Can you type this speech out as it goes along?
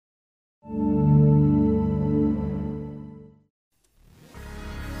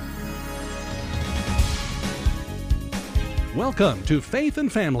Welcome to Faith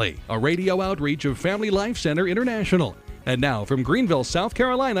and Family, a radio outreach of Family Life Center International. And now from Greenville, South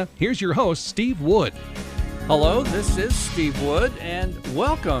Carolina, here's your host, Steve Wood. Hello, this is Steve Wood, and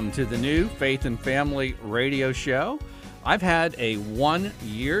welcome to the new Faith and Family radio show. I've had a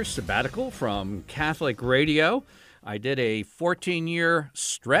one-year sabbatical from Catholic radio. I did a 14-year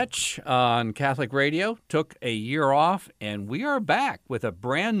stretch on Catholic radio, took a year off, and we are back with a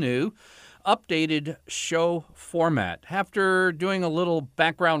brand new updated show format. After doing a little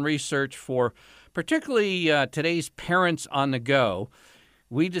background research for particularly today's parents on the go,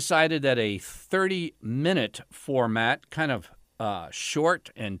 we decided that a 30-minute format, kind of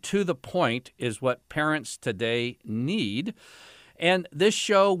short and to the point, is what parents today need. And this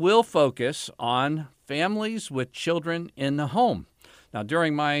show will focus on families with children in the home. Now,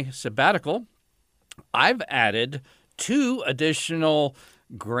 during my sabbatical, I've added 2 additional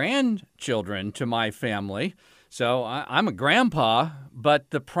grandchildren to my family. So I'm a grandpa,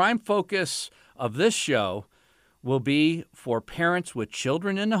 but the prime focus of this show will be for parents with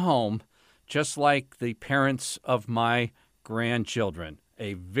children in the home, just like the parents of my grandchildren.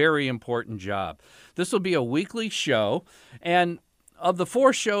 A very important job. This will be a weekly show, and of the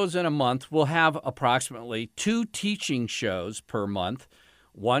 4 shows in a month, we'll have approximately 2 teaching shows per month,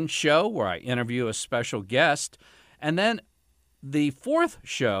 1 show where I interview a special guest, and then the 4th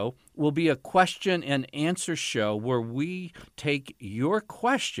show will be a question and answer show where we take your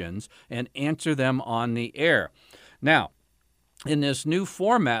questions and answer them on the air. Now, in this new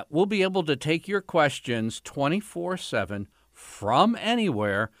format, we'll be able to take your questions 24/7 from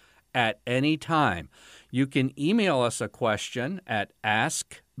anywhere at any time. You can email us a question at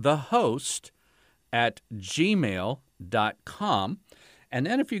askthehost@gmail.com. And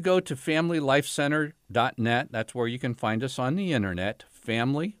then if you go to familylifecenter.net, that's where you can find us on the internet,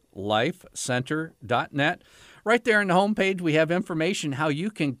 familylifecenter.net. Right there on the homepage, we have information how you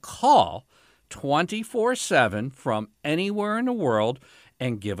can call 24/7 from anywhere in the world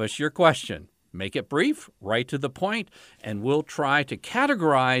and give us your question. Make it brief, right to the point, and we'll try to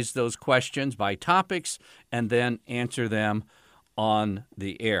categorize those questions by topics and then answer them on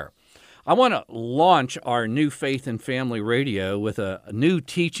the air. I want to launch our new Faith and Family Radio with a new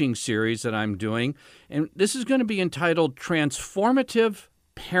teaching series that I'm doing, and this is going to be entitled Transformative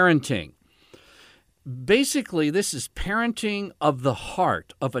Parenting. Basically, this is parenting of the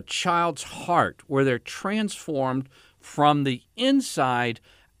heart, of a child's heart, where they're transformed from the inside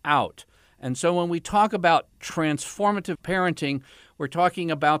out. And so when we talk about transformative parenting, we're talking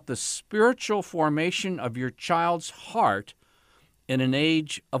about the spiritual formation of your child's heart in an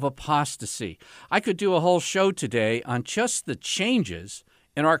age of apostasy. I could do a whole show today on just the changes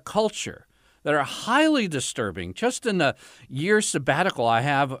in our culture that are highly disturbing. Just in the year sabbatical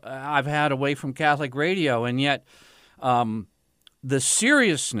I've had away from Catholic radio, and yet the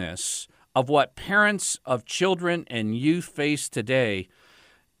seriousness of what parents of children and youth face today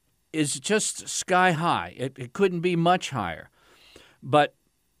is just sky high. It couldn't be much higher. But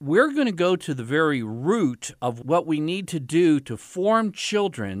we're going to go to the very root of what we need to do to form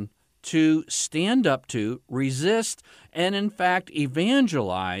children to stand up to, resist, and in fact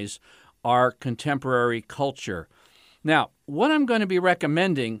evangelize our contemporary culture. Now, what I'm going to be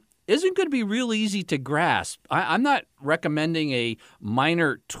recommending isn't going to be real easy to grasp. I'm not recommending a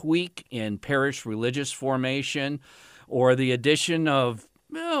minor tweak in parish religious formation or the addition of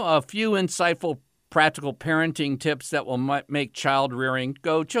a few insightful practical parenting tips that will make child rearing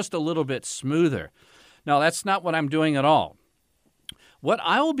go just a little bit smoother. Now, that's not what I'm doing at all. What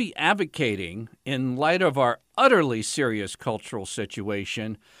I will be advocating in light of our utterly serious cultural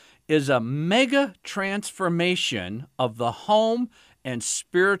situation is a mega transformation of the home and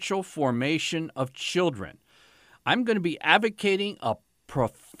spiritual formation of children. I'm going to be advocating a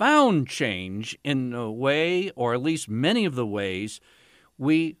profound change in the way, or at least many of the ways,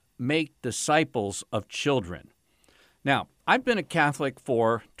 we make disciples of children. Now, I've been a Catholic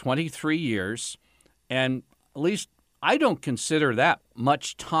for 23 years, and at least I don't consider that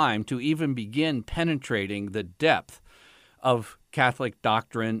much time to even begin penetrating the depth of Catholic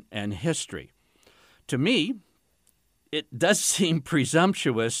doctrine and history. To me, it does seem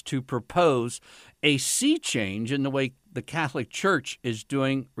presumptuous to propose a sea change in the way the Catholic Church is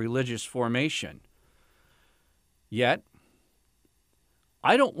doing religious formation. Yet,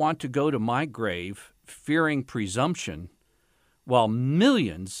 I don't want to go to my grave fearing presumption while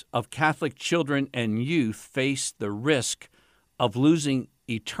millions of Catholic children and youth face the risk of losing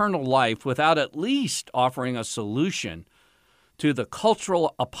eternal life without at least offering a solution to the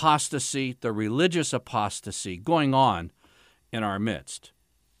cultural apostasy, the religious apostasy going on in our midst.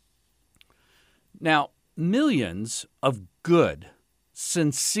 Now, millions of good,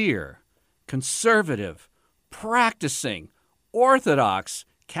 sincere, conservative, practicing, Orthodox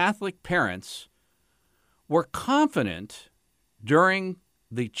Catholic parents were confident during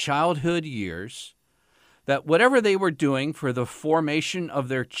the childhood years that whatever they were doing for the formation of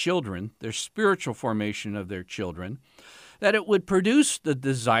their children, their spiritual formation of their children, that it would produce the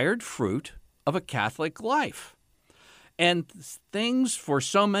desired fruit of a Catholic life. And things for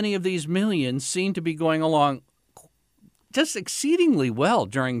so many of these millions seem to be going along just exceedingly well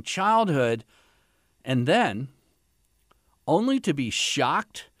during childhood, and then only to be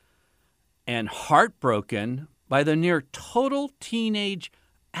shocked and heartbroken by the near total teenage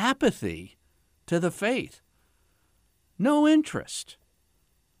apathy to the faith. No interest,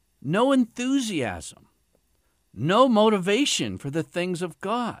 no enthusiasm, no motivation for the things of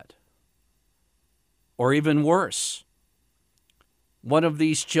God. Or even worse, one of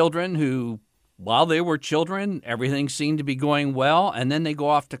these children who, while they were children, everything seemed to be going well, and then they go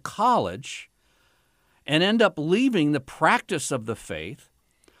off to college and end up leaving the practice of the faith,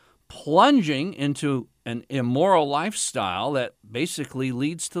 plunging into an immoral lifestyle that basically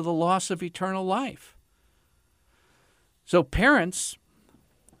leads to the loss of eternal life. So parents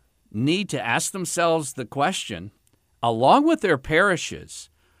need to ask themselves the question, along with their parishes,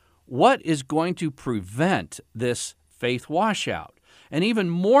 what is going to prevent this faith washout? And even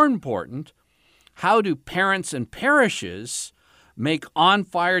more important, how do parents and parishes make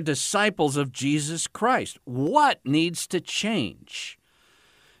on-fire disciples of Jesus Christ? What needs to change?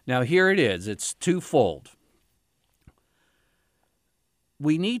 Now, here it is. It's twofold.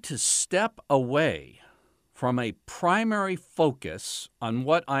 We need to step away from a primary focus on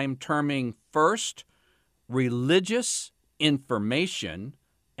what I'm terming first, religious information,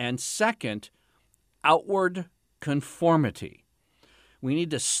 and second, outward conformity. We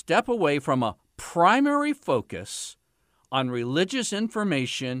need to step away from a primary focus on religious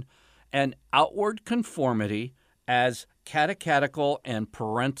information and outward conformity as catechetical and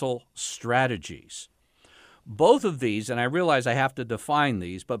parental strategies. Both of these, and I realize I have to define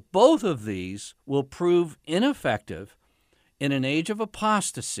these, but both of these will prove ineffective in an age of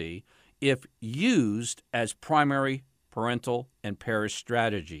apostasy if used as primary parental and parish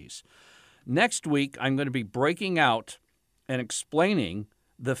strategies. Next week, I'm going to be breaking out and explaining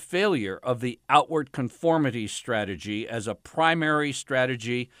the failure of the outward conformity strategy as a primary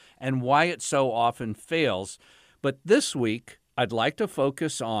strategy and why it so often fails. But this week, I'd like to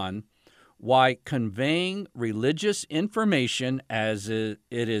focus on why conveying religious information as it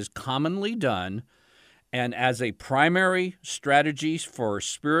is commonly done and as a primary strategy for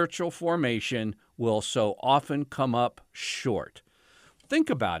spiritual formation will so often come up short. Think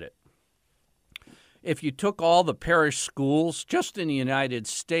about it. If you took all the parish schools just in the United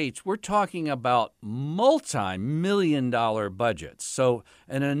States, we're talking about multi-million-dollar budgets. So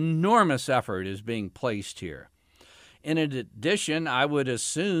an enormous effort is being placed here. In addition, I would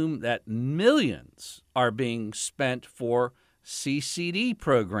assume that millions are being spent for CCD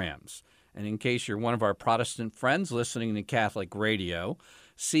programs. And in case you're one of our Protestant friends listening to Catholic radio,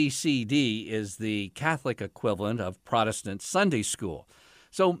 CCD is the Catholic equivalent of Protestant Sunday school.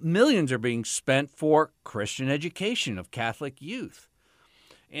 So millions are being spent for Christian education of Catholic youth.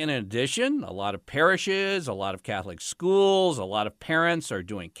 In addition, a lot of parishes, a lot of Catholic schools, a lot of parents are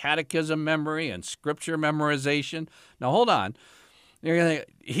doing catechism memory and scripture memorization. Now, hold on. You're going to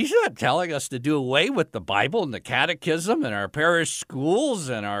think, he's not telling us to do away with the Bible and the catechism and our parish schools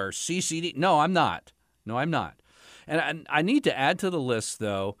and our CCD. No, I'm not. And I need to add to the list,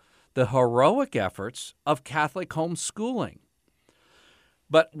 though, the heroic efforts of Catholic homeschooling.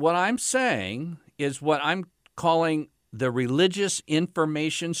 But what I'm saying is what I'm calling the religious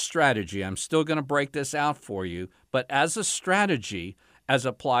information strategy. I'm still going to break this out for you, but as a strategy, as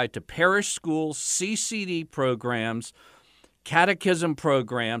applied to parish schools, CCD programs, catechism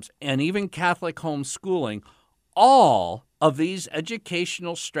programs, and even Catholic homeschooling, all of these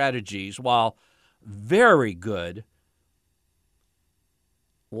educational strategies, while very good,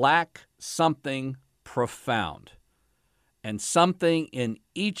 lack something profound. And something in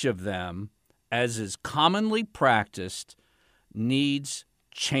each of them, as is commonly practiced, needs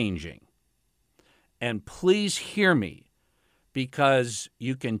changing. And please hear me, because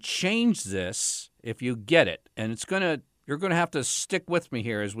you can change this if you get it. And you're going to have to stick with me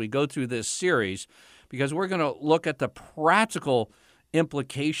here as we go through this series, because we're going to look at the practical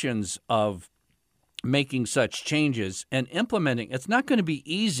implications of making such changes and implementing. It's not going to be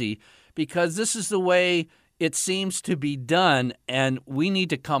easy, because this is the way it seems to be done, and we need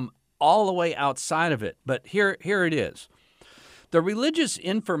to come all the way outside of it. But here it is. The religious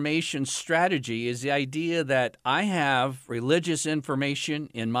information strategy is the idea that I have religious information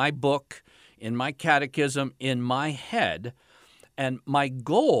in my book, in my catechism, in my head, and my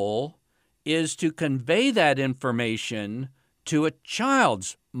goal is to convey that information to a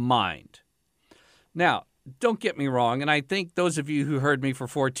child's mind. Now, don't get me wrong, and I think those of you who heard me for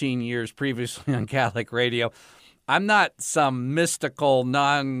 14 years previously on Catholic radio, I'm not some mystical,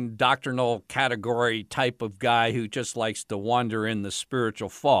 non-doctrinal category type of guy who just likes to wander in the spiritual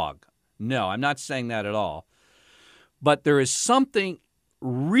fog. No, I'm not saying that at all. But there is something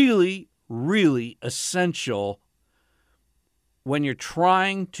really, really essential when you're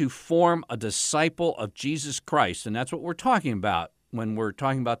trying to form a disciple of Jesus Christ, and that's what we're talking about when we're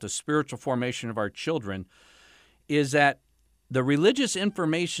talking about the spiritual formation of our children, is that the religious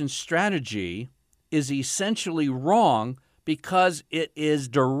information strategy is essentially wrong because it is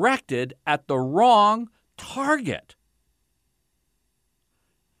directed at the wrong target.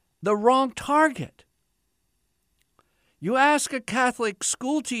 The wrong target. You ask a Catholic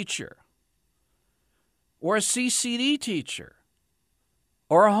school teacher or a CCD teacher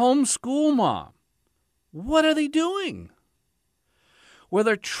or a homeschool mom, what are they doing? Well,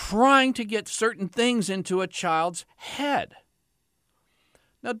 they're trying to get certain things into a child's head.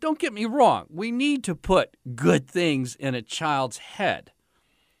 Now, don't get me wrong. We need to put good things in a child's head.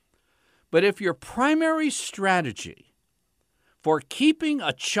 But if your primary strategy for keeping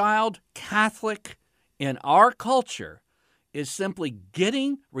a child Catholic in our culture is simply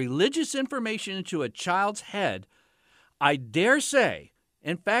getting religious information into a child's head, I dare say,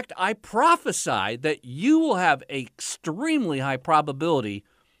 in fact, I prophesy that you will have an extremely high probability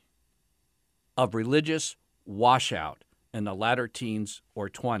of religious washout in the latter teens or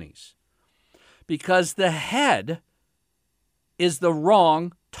 20s, because the head is the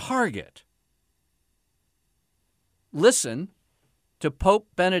wrong target. Listen to Pope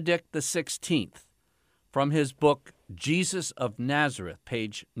Benedict XVI from his book, Jesus of Nazareth,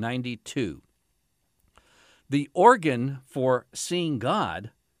 page 92. The organ for seeing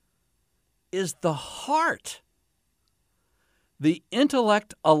God is the heart. The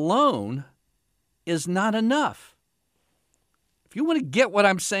intellect alone is not enough. If you want to get what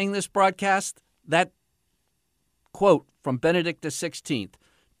I'm saying this broadcast, that quote from Benedict XVI,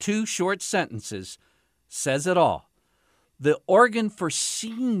 2 short sentences, says it all. The organ for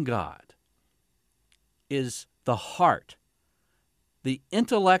seeing God is the heart. The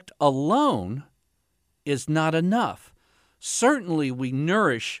intellect alone is not enough. Certainly we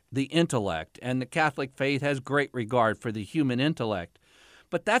nourish the intellect, and the Catholic faith has great regard for the human intellect,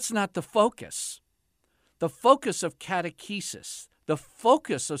 but that's not the focus. The focus of catechesis, the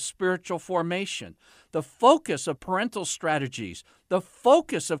focus of spiritual formation, the focus of parental strategies, the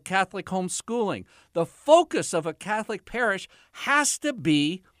focus of Catholic homeschooling, the focus of a Catholic parish has to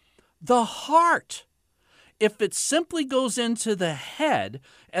be the heart. If it simply goes into the head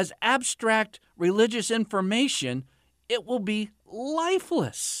as abstract religious information, it will be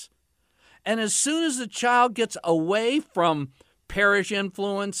lifeless. And as soon as the child gets away from parish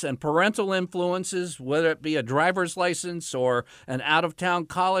influence and parental influences, whether it be a driver's license or an out-of-town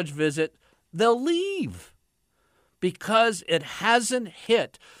college visit, they'll leave because it hasn't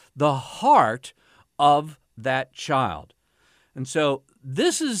hit the heart of that child. And so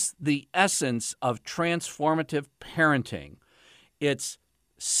this is the essence of transformative parenting. It's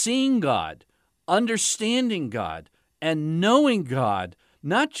seeing God, understanding God, and knowing God,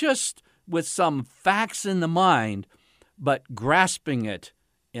 not just with some facts in the mind, but grasping it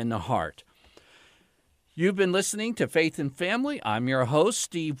in the heart. You've been listening to Faith and Family. I'm your host,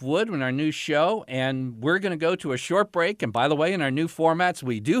 Steve Wood, in our new show, and we're going to go to a short break. And by the way, in our new formats,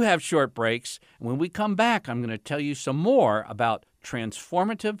 we do have short breaks. And when we come back, I'm going to tell you some more about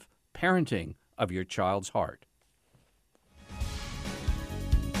transformative parenting of your child's heart.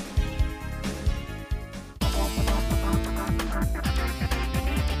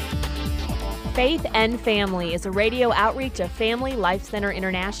 Faith and Family is a radio outreach of Family Life Center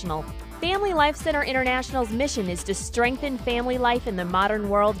International. Family Life Center International's mission is to strengthen family life in the modern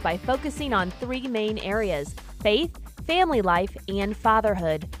world by focusing on 3 main areas: faith, family life, and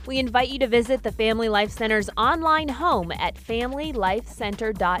fatherhood. We invite you to visit the Family Life Center's online home at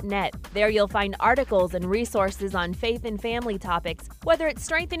familylifecenter.net. There you'll find articles and resources on faith and family topics, whether it's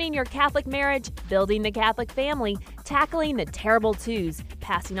strengthening your Catholic marriage, building the Catholic family, tackling the terrible twos,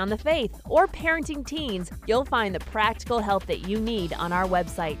 passing on the faith, or parenting teens. You'll find the practical help that you need on our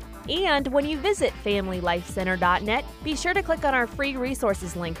website. And when you visit FamilyLifeCenter.net, be sure to click on our free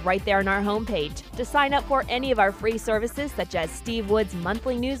resources link right there on our homepage to sign up for any of our free services such as Steve Wood's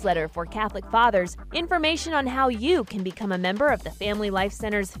monthly newsletter for Catholic fathers, information on how you can become a member of the Family Life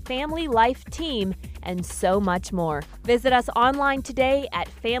Center's Family Life team, and so much more. Visit us online today at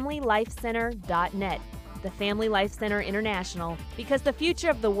FamilyLifeCenter.net. The Family Life Center International, because the future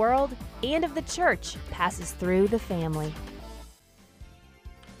of the world and of the church passes through the family.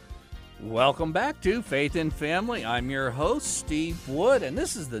 Welcome back to Faith and Family. I'm your host, Steve Wood, and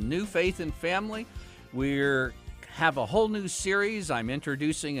this is the new Faith and Family. We have a whole new series I'm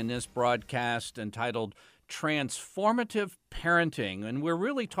introducing in this broadcast entitled Transformative Parenting, and we're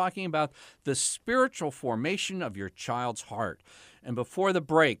really talking about the spiritual formation of your child's heart. And before the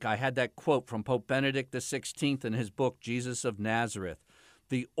break, I had that quote from Pope Benedict XVI in his book, Jesus of Nazareth.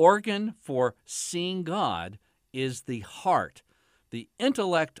 The organ for seeing God is the heart. The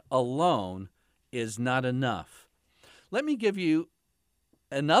intellect alone is not enough. Let me give you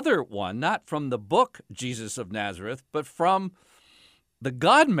another one, not from the book Jesus of Nazareth, but from the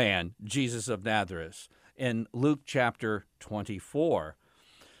God-man Jesus of Nazareth in Luke chapter 24.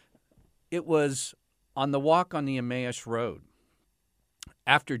 It was on the walk on the Emmaus Road.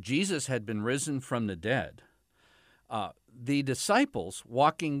 After Jesus had been risen from the dead, the disciples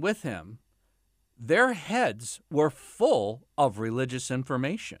walking with him, their heads were full of religious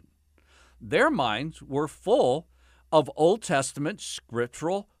information. Their minds were full of Old Testament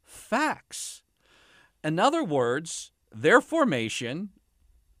scriptural facts. In other words, their formation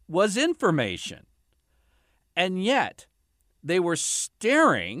was information. And yet, they were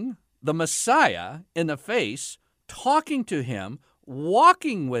staring the Messiah in the face, talking to him,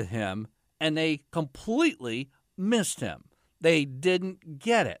 walking with him, and they completely missed him. They didn't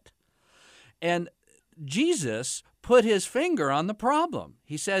get it. And Jesus put his finger on the problem.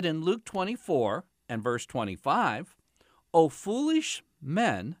 He said in Luke 24 and verse 25, O foolish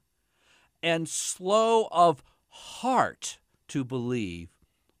men, and slow of heart to believe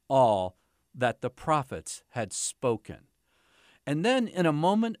all that the prophets had spoken. And then in a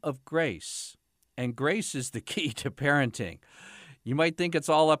moment of grace, and grace is the key to parenting, you might think it's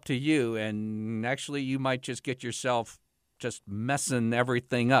all up to you, and actually you might just get yourself just messing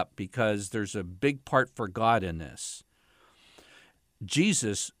everything up because there's a big part for God in this.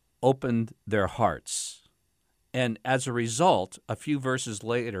 Jesus opened their hearts. And as a result, a few verses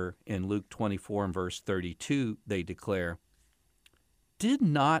later in Luke 24 and verse 32, they declare, Did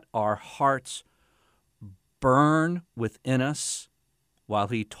not our hearts burn within us while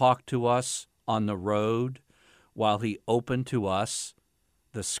he talked to us on the road, while he opened to us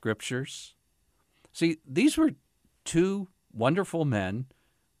the scriptures? See, these were two wonderful men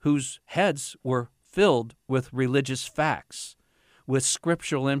whose heads were filled with religious facts, with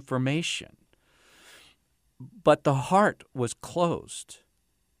scriptural information. But the heart was closed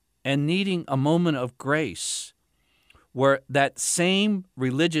and needing a moment of grace where that same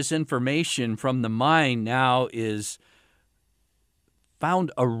religious information from the mind now is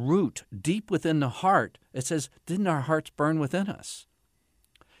found a root deep within the heart. It says, didn't our hearts burn within us?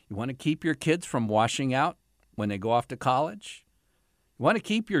 You want to keep your kids from washing out when they go off to college? You want to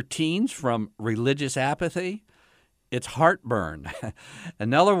keep your teens from religious apathy? It's heartburn.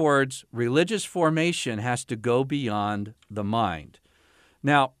 In other words, religious formation has to go beyond the mind.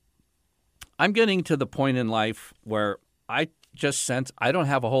 Now, I'm getting to the point in life where I just sense I don't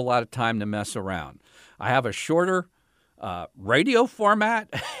have a whole lot of time to mess around. I have a shorter radio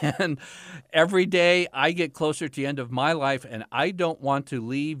format, and every day I get closer to the end of my life, and I don't want to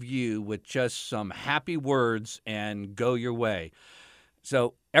leave you with just some happy words and go your way.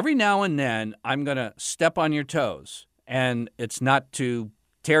 So every now and then I'm going to step on your toes, and it's not to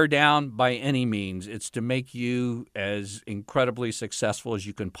tear down by any means. It's to make you as incredibly successful as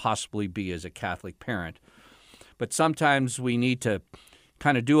you can possibly be as a Catholic parent. But sometimes we need to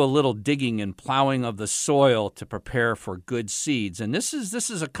kind of do a little digging and plowing of the soil to prepare for good seeds. And this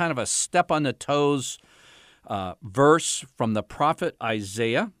is a kind of a step on the toes verse from the prophet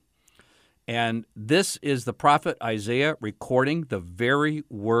Isaiah. And this is the prophet Isaiah recording the very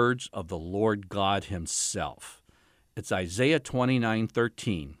words of the Lord God himself. It's Isaiah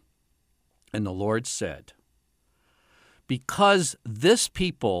 29:13. And the Lord said, Because this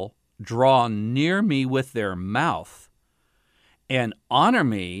people draw near me with their mouth and honor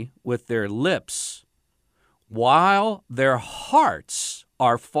me with their lips, while their hearts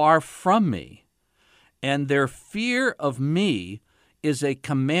are far from me, and their fear of me is a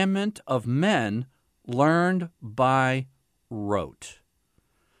commandment of men learned by rote.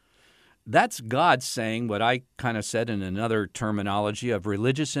 That's God saying what I kind of said in another terminology of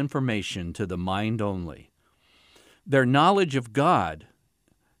religious information to the mind only. Their knowledge of God,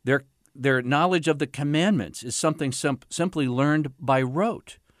 their knowledge of the commandments is something simply learned by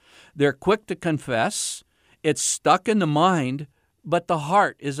rote. They're quick to confess, it's stuck in the mind, but the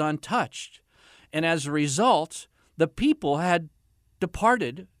heart is untouched. And as a result, the people had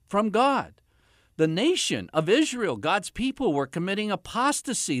departed from God. The nation of Israel, God's people, were committing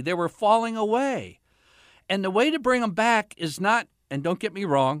apostasy. They were falling away. And the way to bring them back is not, and don't get me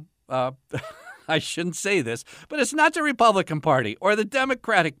wrong, I shouldn't say this, but it's not the Republican Party or the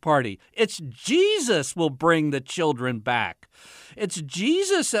Democratic Party. It's Jesus will bring the children back. It's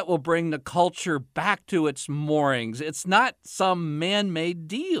Jesus that will bring the culture back to its moorings. It's not some man-made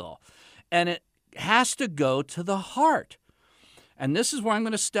deal. And it has to go to the heart. And this is where I'm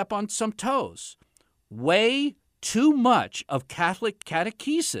going to step on some toes. Way too much of Catholic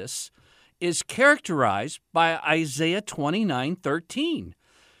catechesis is characterized by Isaiah 29:13.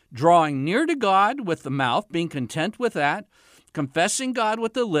 Drawing near to God with the mouth, being content with that, confessing God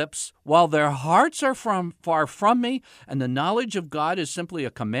with the lips, while their hearts are far from me, and the knowledge of God is simply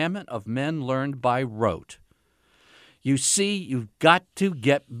a commandment of men learned by rote. You see, you've got to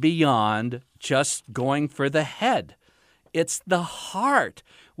get beyond just going for the head. It's the heart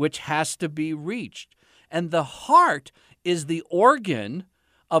which has to be reached. And the heart is the organ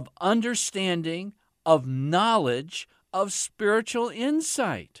of understanding, of knowledge, of spiritual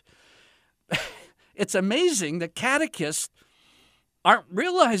insight. It's amazing that catechists aren't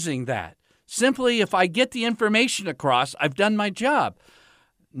realizing that. Simply, if I get the information across, I've done my job.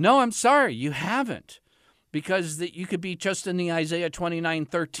 No, I'm sorry, you haven't. Because you could be just in the Isaiah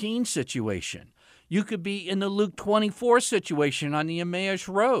 29:13 situation. You could be in the Luke 24 situation on the Emmaus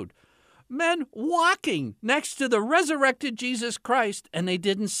Road. Men walking next to the resurrected Jesus Christ, and they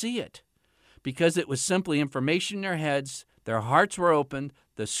didn't see it. Because it was simply information in their heads, their hearts were opened,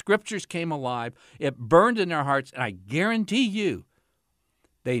 the scriptures came alive, it burned in their hearts, and I guarantee you,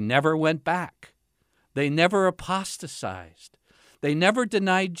 they never went back. They never apostatized. They never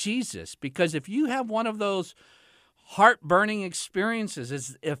denied Jesus. Because if you have one of those heart-burning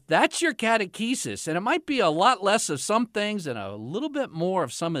experiences, if that's your catechesis, and it might be a lot less of some things and a little bit more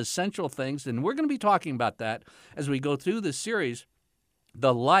of some essential things, and we're going to be talking about that as we go through this series,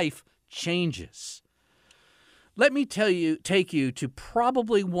 the life changes. Let me take you to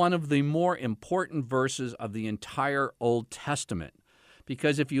probably one of the more important verses of the entire Old Testament.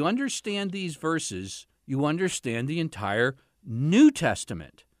 Because if you understand these verses, you understand the entire New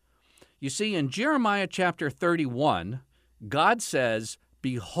Testament. You see, in Jeremiah chapter 31, God says,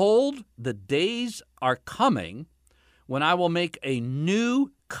 "Behold, the days are coming when I will make a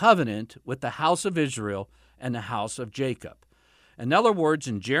new covenant with the house of Israel and the house of Jacob." In other words,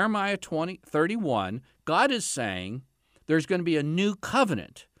 in Jeremiah 31, God is saying there's going to be a new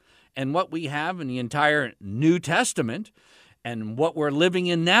covenant. And what we have in the entire New Testament and what we're living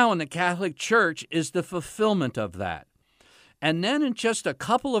in now in the Catholic Church is the fulfillment of that. And then in just a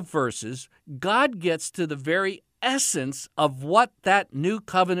couple of verses, God gets to the very essence of what that new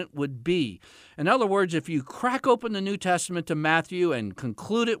covenant would be. In other words, if you crack open the New Testament to Matthew and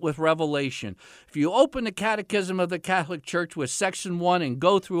conclude it with Revelation, if you open the Catechism of the Catholic Church with section 1 and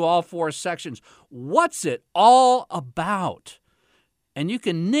go through all 4 sections, what's it all about? And you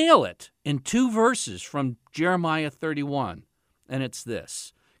can nail it in 2 verses from Jeremiah 31. And it's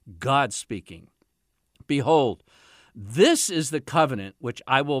this, God speaking, "Behold, this is the covenant which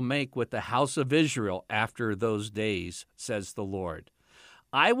I will make with the house of Israel after those days, says the Lord.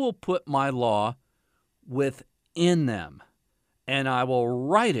 I will put my law within them, and I will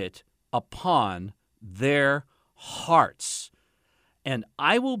write it upon their hearts. And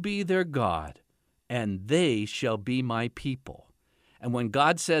I will be their God, and they shall be my people." And when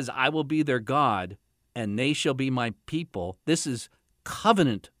God says, "I will be their God, and they shall be my people," this is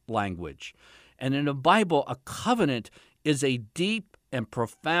covenant language. And in the Bible, a covenant is a deep and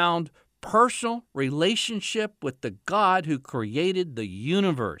profound personal relationship with the God who created the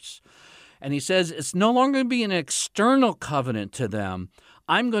universe. And he says it's no longer going to be an external covenant to them.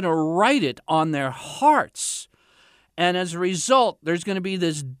 I'm going to write it on their hearts. And as a result, there's going to be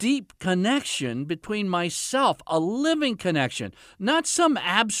this deep connection between myself, a living connection, not some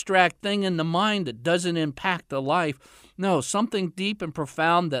abstract thing in the mind that doesn't impact the life. No, something deep and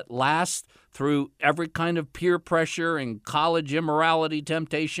profound that lasts through every kind of peer pressure and college immorality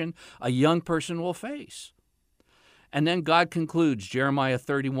temptation a young person will face. And then God concludes Jeremiah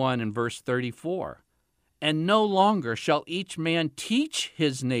 31 and verse 34. "And no longer shall each man teach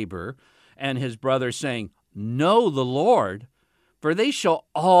his neighbor and his brother, saying, 'Know the Lord,' for they shall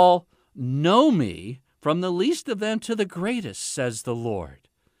all know me from the least of them to the greatest, says the Lord.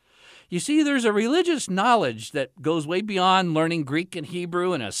 You see, there's a religious knowledge that goes way beyond learning Greek and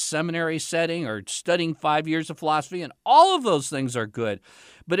Hebrew in a seminary setting or studying 5 years of philosophy, and all of those things are good.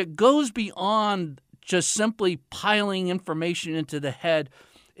 But it goes beyond just simply piling information into the head.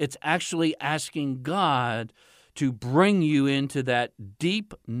 It's actually asking God to bring you into that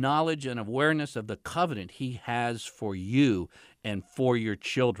deep knowledge and awareness of the covenant He has for you and for your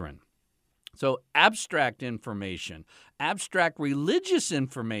children. So abstract information, abstract religious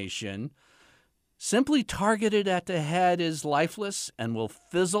information, simply targeted at the head is lifeless and will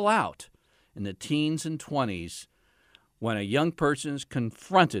fizzle out in the teens and 20s when a young person is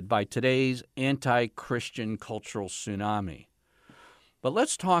confronted by today's anti-Christian cultural tsunami. But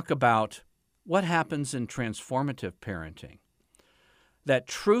let's talk about what happens in transformative parenting. That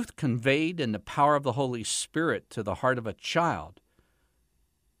truth conveyed in the power of the Holy Spirit to the heart of a child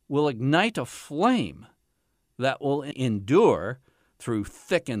will ignite a flame that will endure through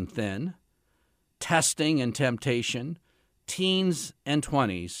thick and thin, testing and temptation, teens and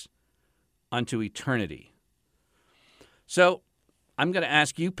 20s, unto eternity. So I'm going to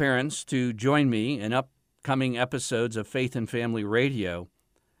ask you parents to join me in upcoming episodes of Faith and Family Radio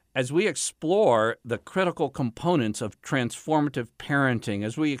as we explore the critical components of transformative parenting,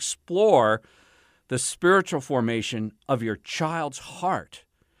 as we explore the spiritual formation of your child's heart.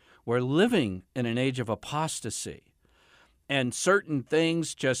 We're living in an age of apostasy, and certain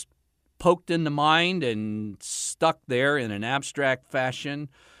things just poked in the mind and stuck there in an abstract fashion,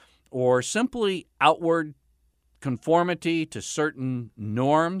 or simply outward conformity to certain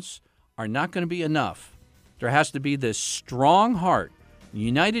norms are not going to be enough. There has to be this strong heart,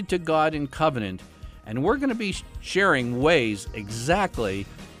 united to God in covenant, and we're going to be sharing ways exactly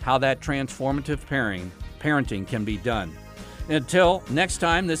how that transformative parenting can be done. Until next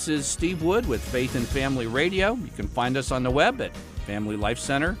time, this is Steve Wood with Faith and Family Radio. You can find us on the web at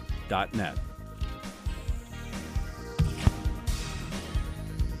familylifecenter.net.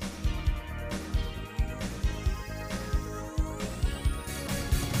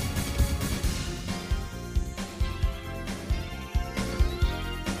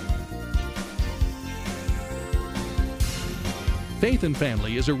 Faith and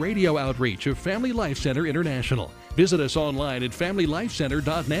Family is a radio outreach of Family Life Center International. Visit us online at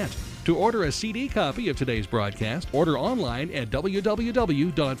familylifecenter.net. To order a CD copy of today's broadcast, order online at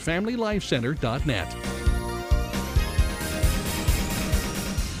www.familylifecenter.net.